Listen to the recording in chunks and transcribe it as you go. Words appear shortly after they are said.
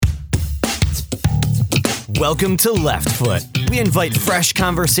Welcome to Left Foot. We invite fresh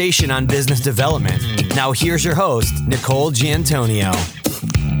conversation on business development. Now here's your host, Nicole Giantonio.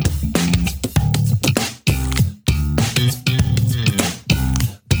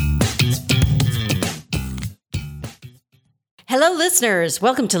 Hello, listeners.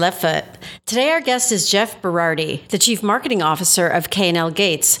 Welcome to Left Foot. Today, our guest is Jeff Berardi, the Chief Marketing Officer of K&L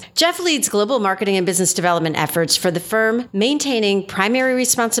Gates. Jeff leads global marketing and business development efforts for the firm, maintaining primary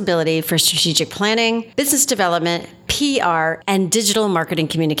responsibility for strategic planning, business development, PR, and digital marketing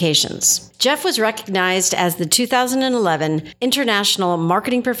communications. Jeff was recognized as the 2011 International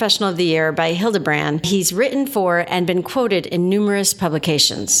Marketing Professional of the Year by Hildebrand. He's written for and been quoted in numerous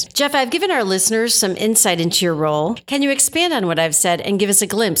publications. Jeff, I've given our listeners some insight into your role. Can you expand on what I've said and give us a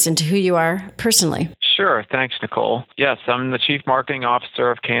glimpse into who you are personally? Sure. Thanks, Nicole. Yes, I'm the Chief Marketing Officer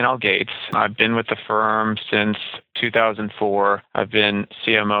of K&L Gates. I've been with the firm since 2004. I've been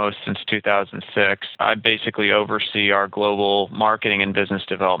CMO since 2006. I basically oversee our global marketing and business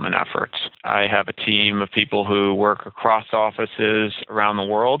development efforts. I have a team of people who work across offices around the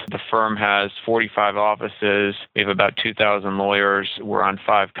world. The firm has 45 offices. We have about 2,000 lawyers. We're on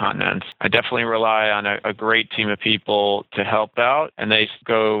 5 continents. I definitely rely on a great team of people to help out, and they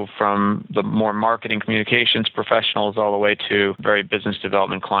go from the more marketing communications professionals all the way to very business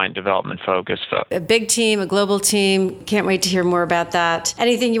development, client development focused. A big team, a global team. Can't wait to hear more about that.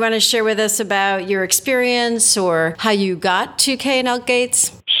 Anything you want to share with us about your experience or how you got to K&L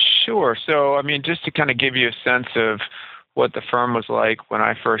Gates? Sure. So, just to kind of give you a sense of what the firm was like when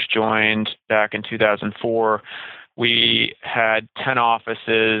I first joined back in 2004, we had 10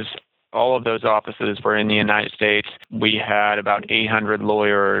 offices. All of those offices were in the United States. We had about 800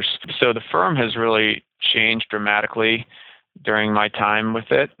 lawyers. So the firm has really changed dramatically during my time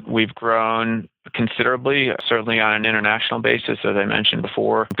with it. We've grown considerably, certainly on an international basis, as I mentioned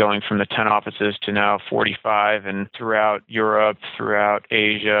before, going from the 10 offices to now 45, and throughout Europe, throughout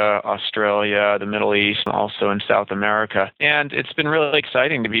Asia, Australia, the Middle East, and also in South America. And it's been really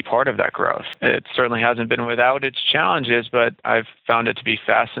exciting to be part of that growth. It certainly hasn't been without its challenges, but I've found it to be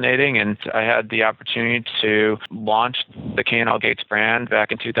fascinating. And I had the opportunity to launch the K&L Gates brand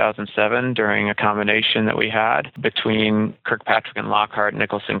back in 2007 during a combination that we had between Kirkpatrick and Lockhart,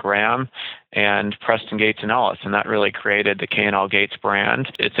 Nicholson Graham, and Preston Gates and Ellis, and that really created the K&L Gates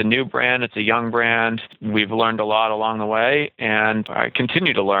brand. It's a new brand. It's a young brand. We've learned a lot along the way, and I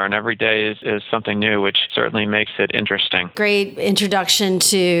continue to learn. Every day is something new, which certainly makes it interesting. Great introduction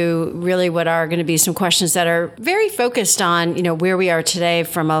to really what are going to be some questions that are very focused on, where we are today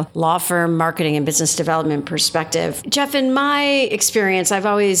from a law firm marketing and business development perspective. Jeff, in my experience, I've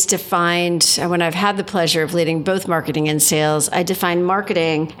always defined, when I've had the pleasure of leading both marketing and sales, I define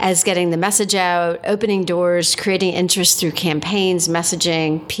marketing as getting the message out, opening doors, creating interest through campaigns,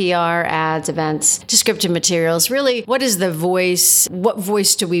 messaging, PR, ads, events, descriptive materials. Really, what is the voice? What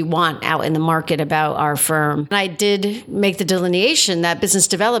voice do we want out in the market about our firm? And I did make the delineation that business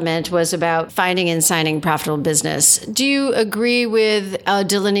development was about finding and signing profitable business. Do you agree with a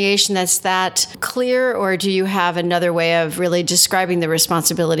delineation that's that clear, or do you have another way of really describing the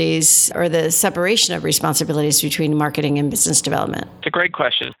responsibilities or the separation of responsibilities between marketing and business development? It's a great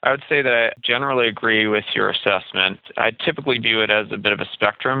question. I would say that I generally agree with your assessment. I typically view it as a bit of a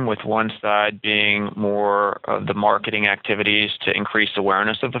spectrum, with one side being more of the marketing activities to increase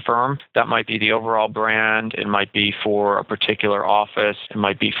awareness of the firm. That might be the overall brand. It might be for a particular office. It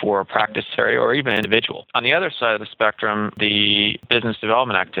might be for a practice area or even an individual. On the other side of the spectrum, the business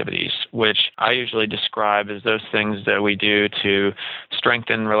development activities, which I usually describe as those things that we do to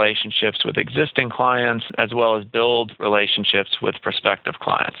strengthen relationships with existing clients as well as build relationships with prospective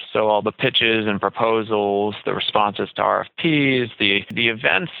clients. So all the pitches and proposals, the responses to RFPs, the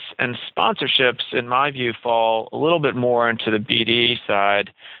events and sponsorships, in my view, fall a little bit more into the BD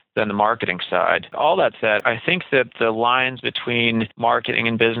side than the marketing side. All that said, I think that the lines between marketing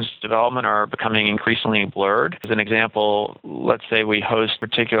and business development are becoming increasingly blurred. As an example, let's say we host a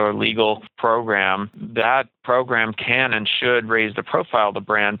particular legal program. That program can and should raise the profile of the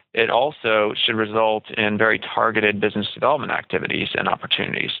brand. It also should result in very targeted business development activities and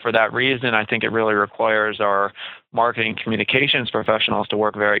opportunities. For that reason, I think it really requires our marketing communications professionals to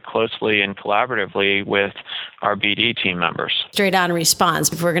work very closely and collaboratively with our BD team members. Straight on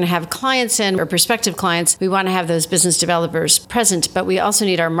response. If we're going to have clients in or prospective clients, we want to have those business developers present, but we also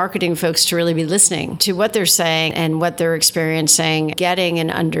need our marketing folks to really be listening to what they're saying and what they're experiencing, getting an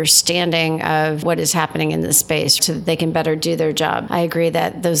understanding of what is happening in the space so that they can better do their job. I agree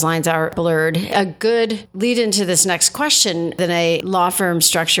that those lines are blurred. A good lead into this next question, than a law firm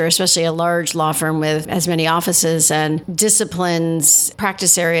structure, especially a large law firm with as many offices practices and disciplines,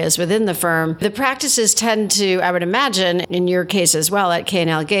 practice areas within the firm, the practices tend to, I would imagine, in your case as well at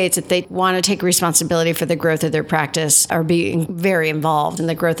K&L Gates, if they want to take responsibility for the growth of their practice or be very involved in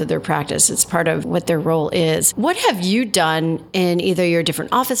the growth of their practice. It's part of what their role is. What have you done in either your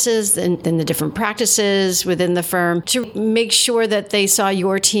different offices and the different practices within the firm to make sure that they saw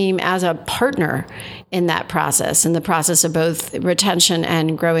your team as a partner in that process, in the process of both retention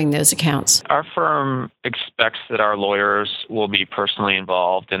and growing those accounts? Our firm expects that our lawyers will be personally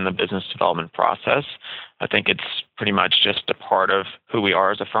involved in the business development process. I think it's pretty much just a part of who we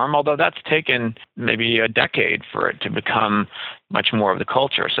are as a firm, although that's taken maybe a decade for it to become much more of the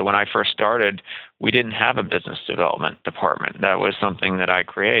culture. So when I first started, we didn't have a business development department. That was something that I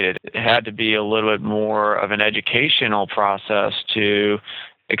created. It had to be a little bit more of an educational process to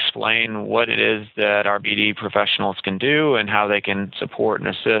explain what it is that our BD professionals can do and how they can support and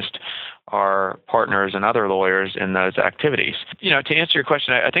assist our partners and other lawyers in those activities. To answer your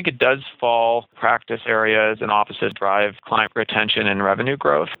question, I think it does fall practice areas and offices drive client retention and revenue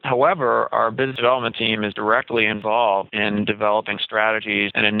growth. However, our business development team is directly involved in developing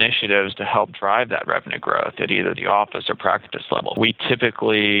strategies and initiatives to help drive that revenue growth at either the office or practice level. We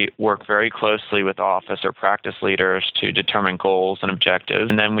typically work very closely with office or practice leaders to determine goals and objectives,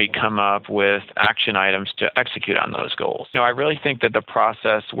 and then we come up with action items to execute on those goals. I really think that the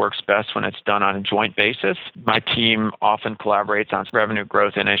process works best when it's done on a joint basis. My team often collaborates on revenue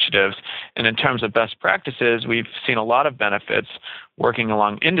growth initiatives. And in terms of best practices, we've seen a lot of benefits working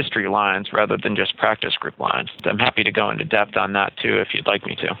along industry lines rather than just practice group lines. I'm happy to go into depth on that too if you'd like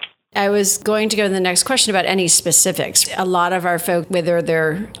me to. I was going to go to the next question about any specifics. A lot of our folk, whether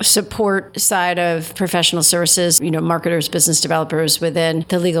they're support side of professional services, marketers, business developers within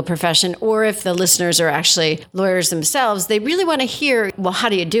the legal profession, or if the listeners are actually lawyers themselves, they really want to hear, well, how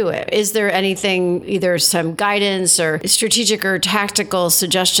do you do it? Is there anything, either some guidance or strategic or tactical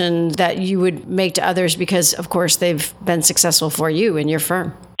suggestion that you would make to others because, of course, they've been successful for you in your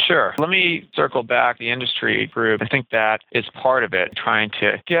firm? Sure. Let me circle back the industry group. I think that is part of it, trying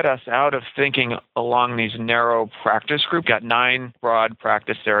to get us out of thinking along these narrow practice groups. We've got 9 broad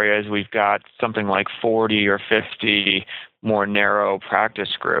practice areas. We've got something like 40 or 50 more narrow practice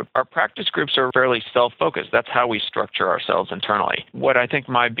group. Our practice groups are fairly self-focused. That's how we structure ourselves internally. What I think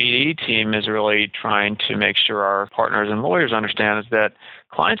my BD team is really trying to make sure our partners and lawyers understand is that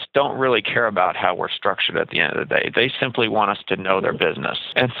clients don't really care about how we're structured at the end of the day. They simply want us to know their business.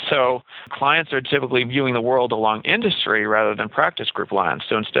 And so clients are typically viewing the world along industry rather than practice group lines.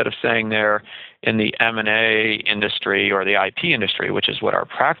 So instead of saying they're in the M&A industry or the IP industry, which is what our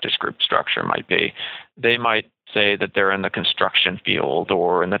practice group structure might be, they might say that they're in the construction field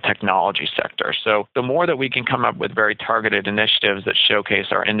or in the technology sector. So the more that we can come up with very targeted initiatives that showcase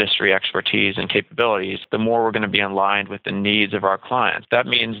our industry expertise and capabilities, the more we're going to be aligned with the needs of our clients. That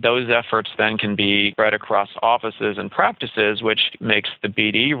means those efforts then can be spread across offices and practices, which makes the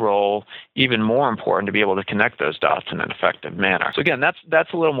BD role even more important to be able to connect those dots in an effective manner. So again,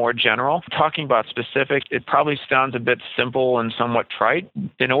 that's a little more general. Talking about specific, it probably sounds a bit simple and somewhat trite.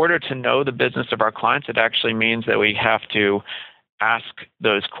 In order to know the business of our clients, it actually means that we have to ask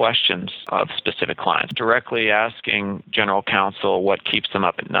those questions of specific clients, directly asking general counsel what keeps them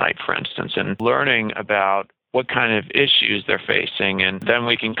up at night, for instance, and learning about what kind of issues they're facing. And then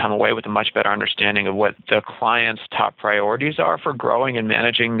we can come away with a much better understanding of what the client's top priorities are for growing and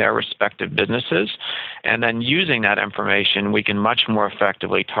managing their respective businesses. And then using that information, we can much more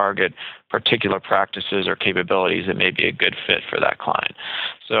effectively target particular practices or capabilities that may be a good fit for that client.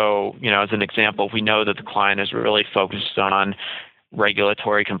 So, as an example, if we know that the client is really focused on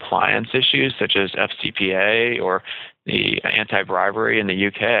regulatory compliance issues such as FCPA or the anti-bribery in the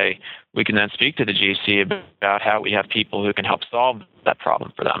UK, we can then speak to the GC about how we have people who can help solve that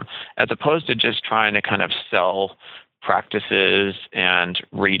problem for them, as opposed to just trying to kind of sell practices and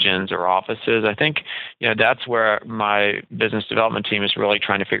regions or offices. I think, that's where my business development team is really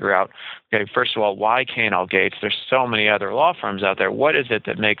trying to figure out, okay, first of all, why K&L Gates? There's so many other law firms out there. What is it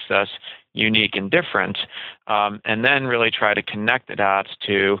that makes us unique and different? And then really try to connect the dots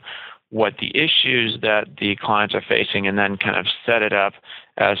to what the issues that the clients are facing, and then kind of set it up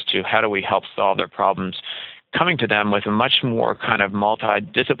as to how do we help solve their problems, coming to them with a much more kind of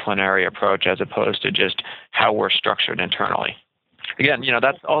multidisciplinary approach as opposed to just how we're structured internally. Again,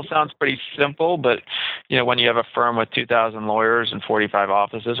 that all sounds pretty simple, but, when you have a firm with 2,000 lawyers and 45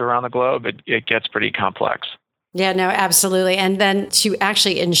 offices around the globe, it gets pretty complex. Yeah, no, absolutely. And then to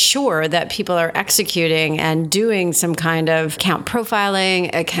actually ensure that people are executing and doing some kind of account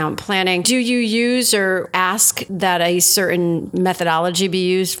profiling, account planning, do you use or ask that a certain methodology be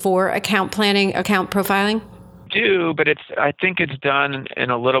used for account planning, account profiling? do, but I think it's done in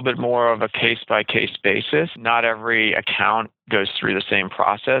a little bit more of a case-by-case basis. Not every account goes through the same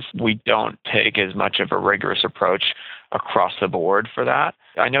process. We don't take as much of a rigorous approach across the board for that.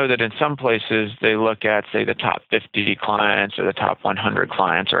 I know that in some places they look at, say, the top 50 clients or the top 100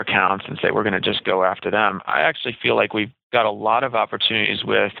 clients or accounts and say, we're going to just go after them. I actually feel like we've got a lot of opportunities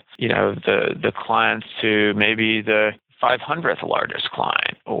with, the clients to maybe the 500th largest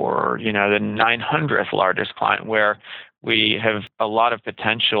client or, the 900th largest client, where we have a lot of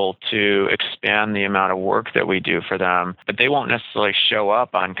potential to expand the amount of work that we do for them, but they won't necessarily show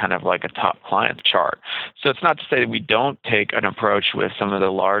up on kind of like a top client chart. So it's not to say that we don't take an approach with some of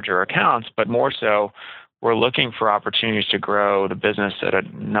the larger accounts, but more so we're looking for opportunities to grow the business at a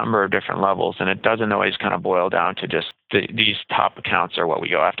number of different levels, and it doesn't always kind of boil down to just these top accounts are what we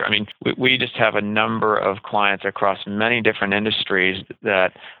go after. I mean, we just have a number of clients across many different industries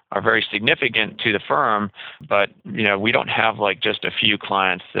that are very significant to the firm, but we don't have like just a few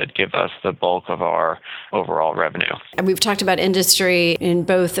clients that give us the bulk of our overall revenue. And we've talked about industry in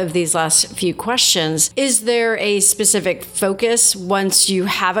both of these last few questions. Is there a specific focus once you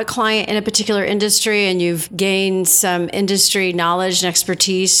have a client in a particular industry and you've gained some industry knowledge and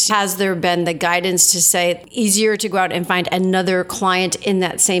expertise? Has there been the guidance to say easier to go out and find another client in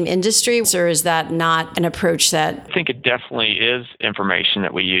that same industry, or is that not an approach that? I think it definitely is information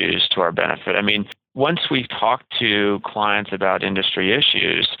that we use to our benefit. I mean, once we talk to clients about industry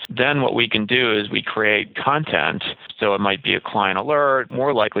issues, then what we can do is we create content. So it might be a client alert.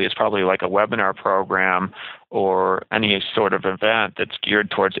 More likely, it's probably like a webinar program or any sort of event that's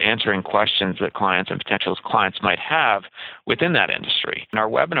geared towards answering questions that clients and potential clients might have within that industry. And our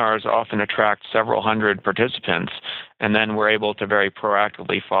webinars often attract several hundred participants, and then we're able to very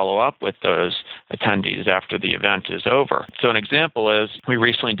proactively follow up with those attendees after the event is over. So an example is we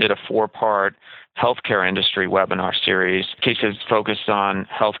recently did a 4-part healthcare industry webinar series. Cases focused on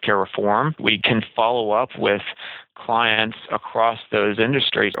healthcare reform. We can follow up with clients across those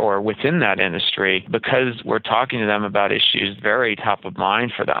industries or within that industry because we're talking to them about issues very top of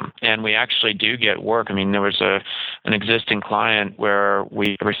mind for them. And we actually do get work. I mean, there was an existing client where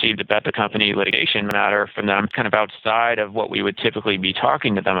we received a bet company litigation matter from them kind of outside of what we would typically be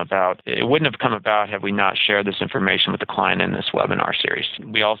talking to them about. It wouldn't have come about had we not shared this information with the client in this webinar series.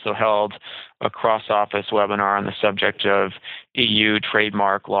 We also held a cross-office webinar on the subject of EU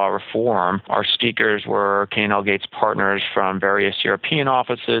trademark law reform. Our speakers were K&L Gates partners from various European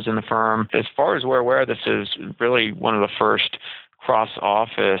offices in the firm. As far as we're aware, this is really one of the first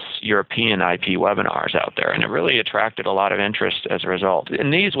cross-office European IP webinars out there, and it really attracted a lot of interest as a result.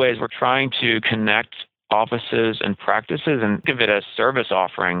 In these ways, we're trying to connect offices and practices and give it as service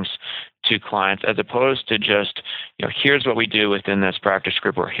offerings to clients as opposed to just, here's what we do within this practice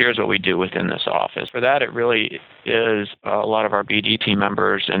group or here's what we do within this office. For that, it really is a lot of our BD team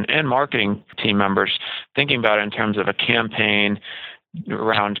members and marketing team members thinking about it in terms of a campaign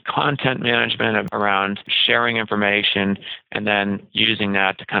around content management, around sharing information, and then using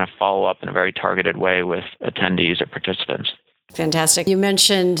that to kind of follow up in a very targeted way with attendees or participants. Fantastic. You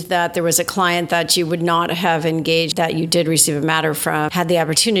mentioned that there was a client that you would not have engaged that you did receive a matter from, had the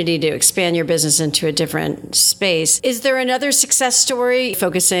opportunity to expand your business into a different space. Is there another success story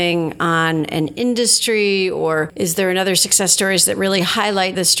focusing on an industry, or is there another success stories that really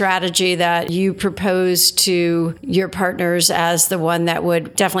highlight the strategy that you propose to your partners as the one that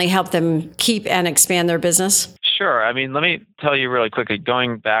would definitely help them keep and expand their business? Sure. I mean, let me tell you really quickly,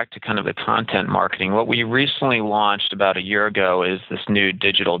 going back to kind of the content marketing, what we recently launched about a year ago is this new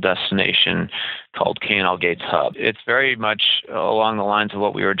digital destination called K&L Gates Hub. It's very much along the lines of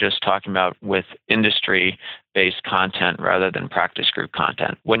what we were just talking about with industry-based content rather than practice group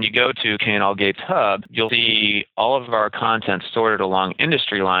content. When you go to K&L Gates Hub, you'll see all of our content sorted along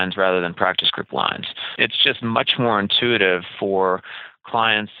industry lines rather than practice group lines. It's just much more intuitive for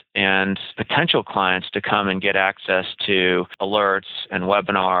clients and potential clients to come and get access to alerts and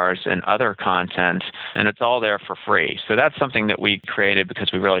webinars and other content, and it's all there for free. So that's something that we created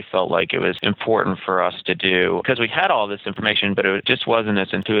because we really felt like it was important for us to do because we had all this information, but it just wasn't as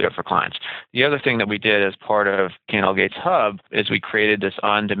intuitive for clients. The other thing that we did as part of K&L Gates Hub is we created this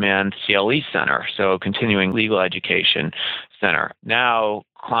on-demand CLE center, so continuing legal education center. Now,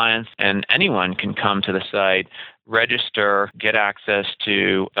 clients and anyone can come to the site, register, get access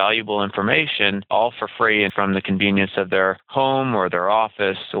to valuable information, all for free and from the convenience of their home or their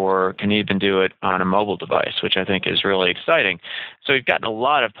office, or can even do it on a mobile device, which I think is really exciting. So we've gotten a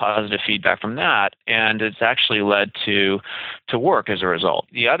lot of positive feedback from that, and it's actually led to work as a result.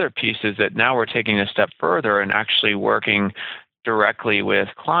 The other piece is that now we're taking a step further and actually working directly with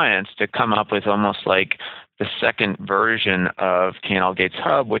clients to come up with almost like the second version of K&L Gates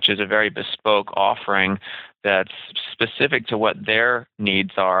Hub, which is a very bespoke offering that's specific to what their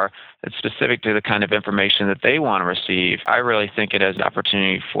needs are. It's specific to the kind of information that they want to receive. I really think it has an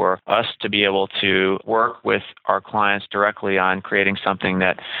opportunity for us to be able to work with our clients directly on creating something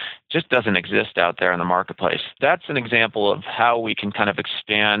that just doesn't exist out there in the marketplace. That's an example of how we can kind of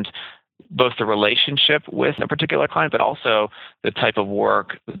expand both the relationship with a particular client, but also the type of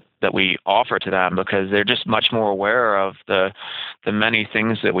work that we offer to them, because they're just much more aware of the many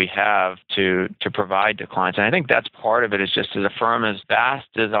things that we have to provide to clients. And I think that's part of it, is just as a firm as vast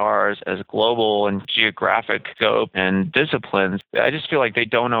as ours, as global and geographic scope and disciplines, I just feel like they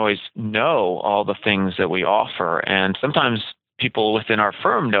don't always know all the things that we offer. And sometimes people within our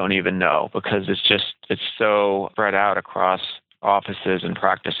firm don't even know, because it's so spread out across offices and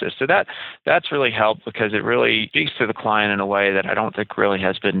practices. So that's really helped, because it really speaks to the client in a way that I don't think really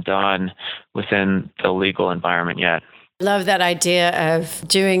has been done within the legal environment yet. Love that idea of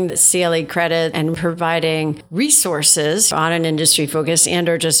doing the CLE credit and providing resources on an industry focus and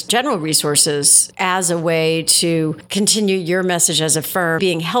or just general resources as a way to continue your message as a firm,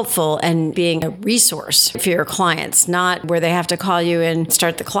 being helpful and being a resource for your clients, not where they have to call you and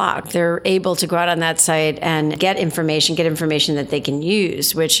start the clock. They're able to go out on that site and get information that they can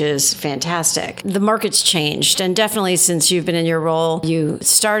use, which is fantastic. The market's changed, and definitely since you've been in your role, you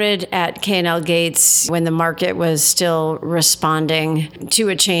started at K&L Gates when the market was still responding to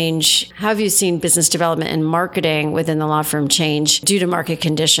a change. How have you seen business development and marketing within the law firm change due to market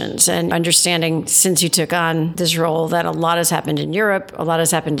conditions? And understanding, since you took on this role, that a lot has happened in Europe, a lot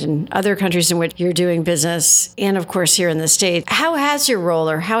has happened in other countries in which you're doing business, and of course here in the States. How has your role,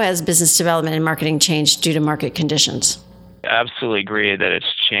 or how has business development and marketing changed due to market conditions? I absolutely agree that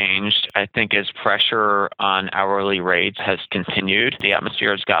it's changed. I think as pressure on hourly rates has continued, the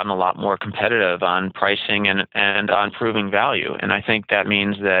atmosphere has gotten a lot more competitive on pricing and on proving value. And I think that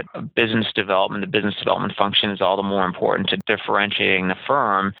means that the business development function is all the more important to differentiating the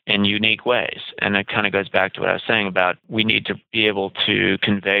firm in unique ways. And it kind of goes back to what I was saying about we need to be able to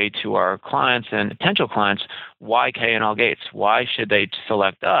convey to our clients and potential clients why K&L Gates, why should they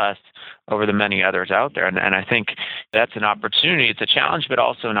select us over the many others out there. And I think that's an opportunity. It's a challenge, but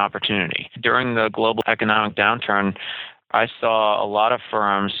also an opportunity. During the global economic downturn, I saw a lot of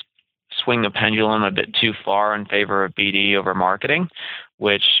firms swing the pendulum a bit too far in favor of BD over marketing,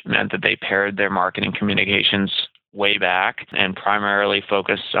 which meant that they pared their marketing communications way back and primarily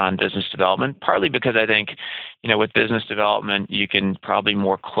focused on business development, partly because I think, with business development, you can probably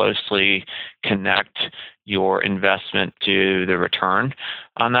more closely connect your investment to the return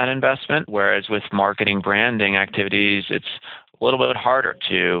on that investment, whereas with marketing branding activities, it's a little bit harder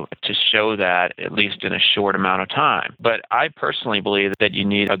to show that, at least in a short amount of time. But I personally believe that you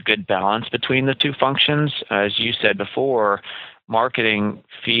need a good balance between the two functions. As you said before, marketing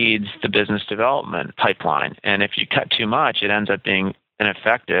feeds the business development pipeline. And if you cut too much, it ends up being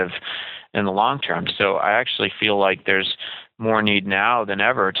ineffective in the long term. So I actually feel like there's more need now than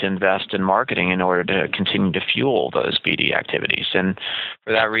ever to invest in marketing in order to continue to fuel those BD activities. And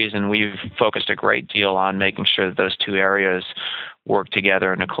for that reason, we've focused a great deal on making sure that those two areas work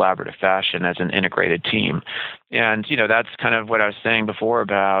together in a collaborative fashion as an integrated team. And, that's kind of what I was saying before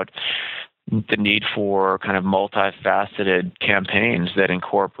about the need for kind of multifaceted campaigns that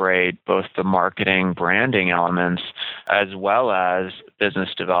incorporate both the marketing branding elements as well as business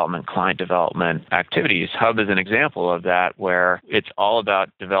development, client development activities. Hub is an example of that, where it's all about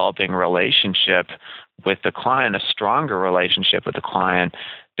developing a relationship with the client, a stronger relationship with the client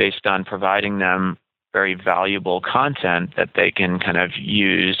based on providing them very valuable content that they can kind of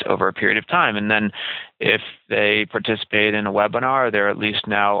use over a period of time. And then if they participate in a webinar, they're at least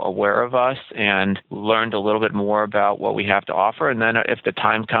now aware of us and learned a little bit more about what we have to offer. And then if the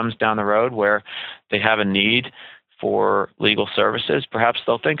time comes down the road where they have a need for legal services, perhaps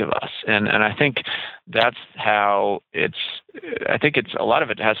they'll think of us. And I think that's how I think a lot of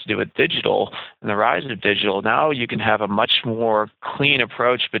it has to do with digital and the rise of digital. Now you can have a much more clean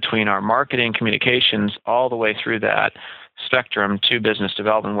approach between our marketing communications all the way through that spectrum to business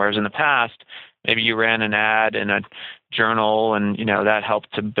development, whereas in the past, maybe you ran an ad in a journal and, that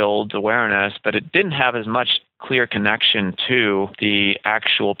helped to build awareness, but it didn't have as much clear connection to the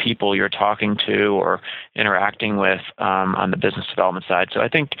actual people you're talking to or interacting with on the business development side. So I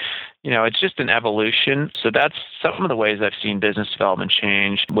think it's just an evolution. So that's some of the ways I've seen business development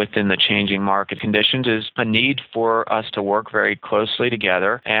change within the changing market conditions is a need for us to work very closely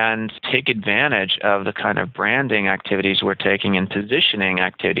together and take advantage of the kind of branding activities we're taking and positioning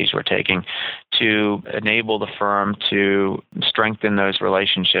activities we're taking to enable the firm to strengthen those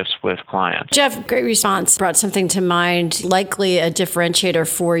relationships with clients. Jeff, great response. Brought something to mind, likely a differentiator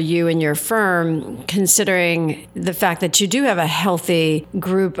for you and your firm, considering the fact that you do have a healthy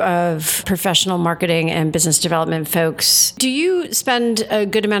group of professional marketing and business development folks. Do you spend a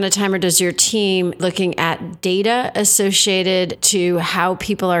good amount of time, or does your team, looking at data associated to how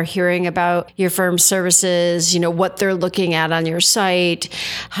people are hearing about your firm's services, what they're looking at on your site,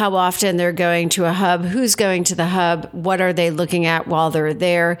 how often they're going to a hub, who's going to the hub, what are they looking at while they're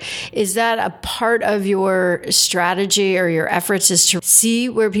there? Is that a part of your strategy or your efforts, is to see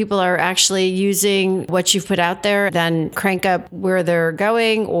where people are actually using what you've put out there, then crank up where they're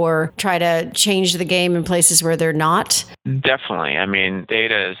going or try to change the game in places where they're not? Definitely. I mean,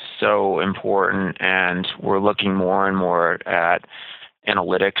 data is so important, and we're looking more and more at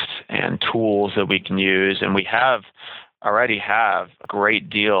analytics and tools that we can use. And we already have a great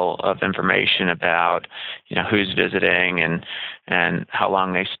deal of information about, who's visiting and how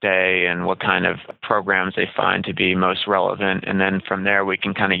long they stay and what kind of programs they find to be most relevant. And then from there, we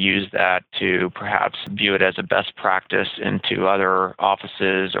can kind of use that to perhaps view it as a best practice into other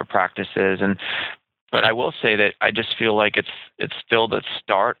offices or practices. But I will say that I just feel like it's still the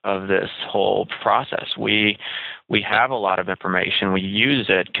start of this whole process. We have a lot of information. We use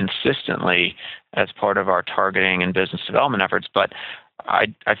it consistently as part of our targeting and business development efforts. But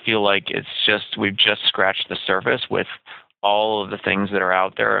I feel like we've just scratched the surface with all of the things that are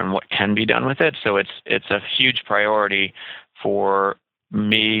out there and what can be done with it. So it's a huge priority for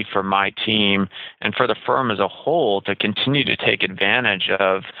me, for my team, and for the firm as a whole to continue to take advantage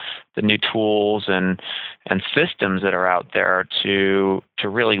of the new tools and systems that are out there to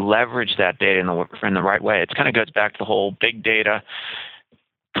really leverage that data in the right way. It kind of goes back to the whole big data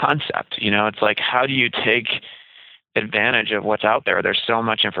concept. It's like, how do you take advantage of what's out there? There's so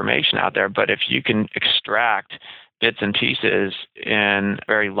much information out there, but if you can extract bits and pieces in a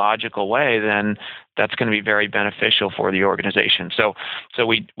very logical way, then that's going to be very beneficial for the organization. So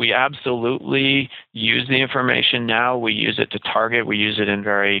we absolutely use the information now. We use it to target. We use it in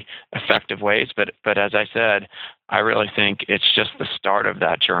very effective ways. But as I said, I really think it's just the start of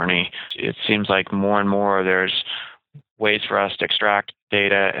that journey. It seems like more and more there's ways for us to extract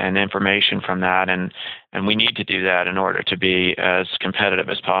data and information from that, and we need to do that in order to be as competitive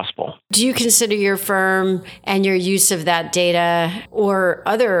as possible. Do you consider your firm and your use of that data or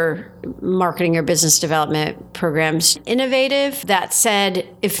other marketing or business development programs innovative? That said,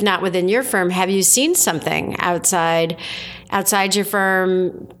 if not within your firm, have you seen something outside your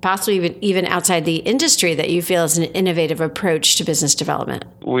firm, possibly even outside the industry, that you feel is an innovative approach to business development?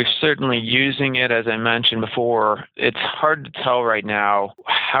 We're certainly using it, as I mentioned before. It's hard to tell right now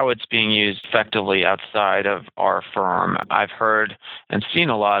how it's being used effectively outside of our firm. I've heard and seen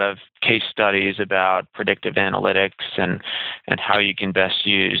a lot of case studies about predictive analytics and how you can best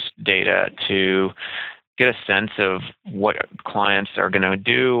use data to get a sense of what clients are going to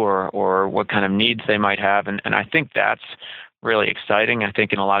do or what kind of needs they might have. And I think that's really exciting. I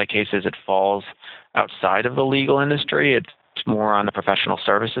think in a lot of cases it falls outside of the legal industry. It's more on the professional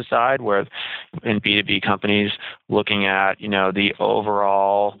services side, where in B2B companies looking at, the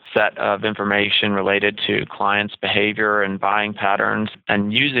overall set of information related to clients' behavior and buying patterns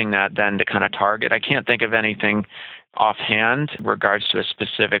and using that then to kind of target. I can't think of anything offhand in regards to a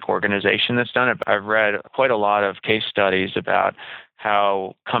specific organization that's done it. I've read quite a lot of case studies about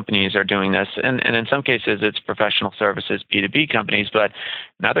how companies are doing this. And in some cases, it's professional services, B2B companies, but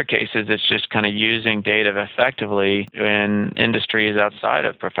in other cases, it's just kind of using data effectively in industries outside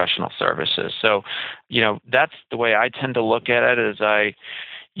of professional services. So, that's the way I tend to look at it, is I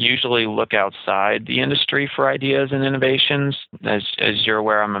usually look outside the industry for ideas and innovations. As you're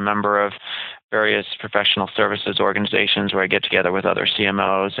aware, I'm a member of various professional services organizations where I get together with other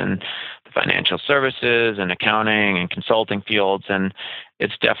CMOs and the financial services and accounting and consulting fields. And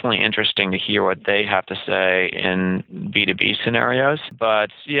it's definitely interesting to hear what they have to say in B2B scenarios.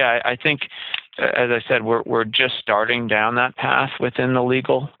 But yeah, I think as I said, we're just starting down that path within the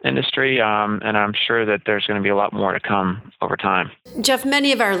legal industry, and I'm sure that there's going to be a lot more to come over time. Jeff,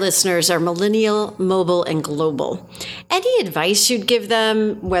 many of our listeners are millennial, mobile, and global. Any advice you'd give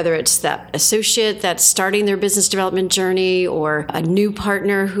them, whether it's that associate that's starting their business development journey or a new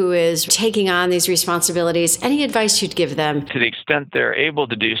partner who is taking on these responsibilities, any advice you'd give them? To the extent they're able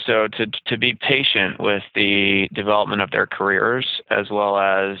to do so, to be patient with the development of their careers, as well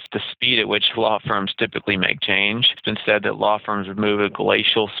as the speed at which law firms typically make change. It's been said that law firms move at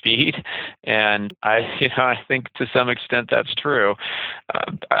glacial speed, and I think to some extent that's true.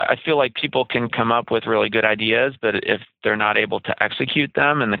 I feel like people can come up with really good ideas, but if they're not able to execute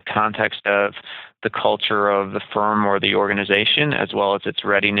them in the context of the culture of the firm or the organization, as well as its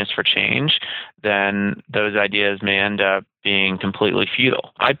readiness for change, then those ideas may end up being completely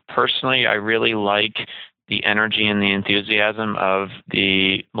futile. I really like the energy and the enthusiasm of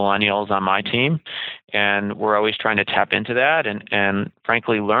the millennials on my team. And we're always trying to tap into that and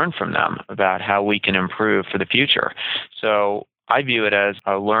frankly learn from them about how we can improve for the future. So I view it as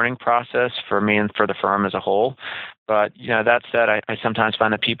a learning process for me and for the firm as a whole. But that said, I sometimes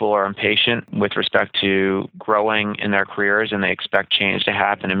find that people are impatient with respect to growing in their careers, and they expect change to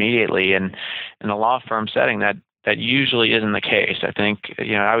happen immediately. And in a law firm setting, that usually isn't the case. I think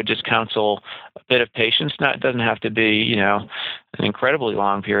I would just counsel a bit of patience. It doesn't have to be an incredibly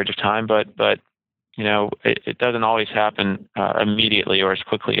long period of time, but it doesn't always happen immediately or as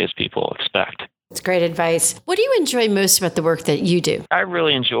quickly as people expect. It's great advice. What do you enjoy most about the work that you do? I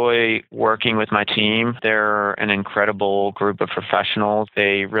really enjoy working with my team. They're an incredible group of professionals.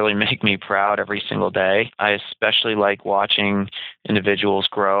 They really make me proud every single day. I especially like watching individuals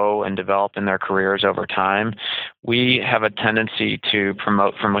grow and develop in their careers over time. We have a tendency to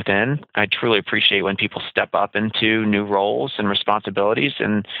promote from within. I truly appreciate when people step up into new roles and responsibilities,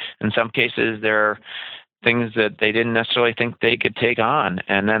 and in some cases they're things that they didn't necessarily think they could take on,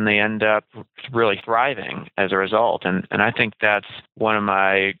 and then they end up really thriving as a result. And I think that's one of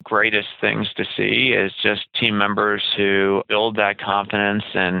my greatest things to see is just team members who build that confidence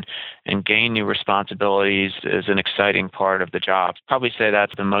and gain new responsibilities is an exciting part of the job. Probably say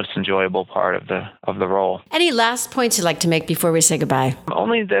that's the most enjoyable part of the role. Any last points you'd like to make before we say goodbye?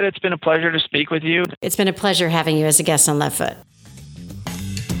 Only that it's been a pleasure to speak with you. It's been a pleasure having you as a guest on Left Foot.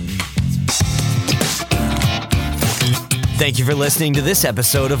 Thank you for listening to this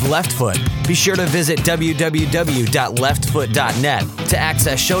episode of Left Foot. Be sure to visit www.leftfoot.net to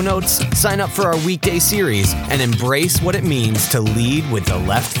access show notes, sign up for our weekday series, and embrace what it means to lead with the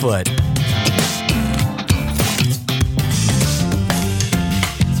left foot.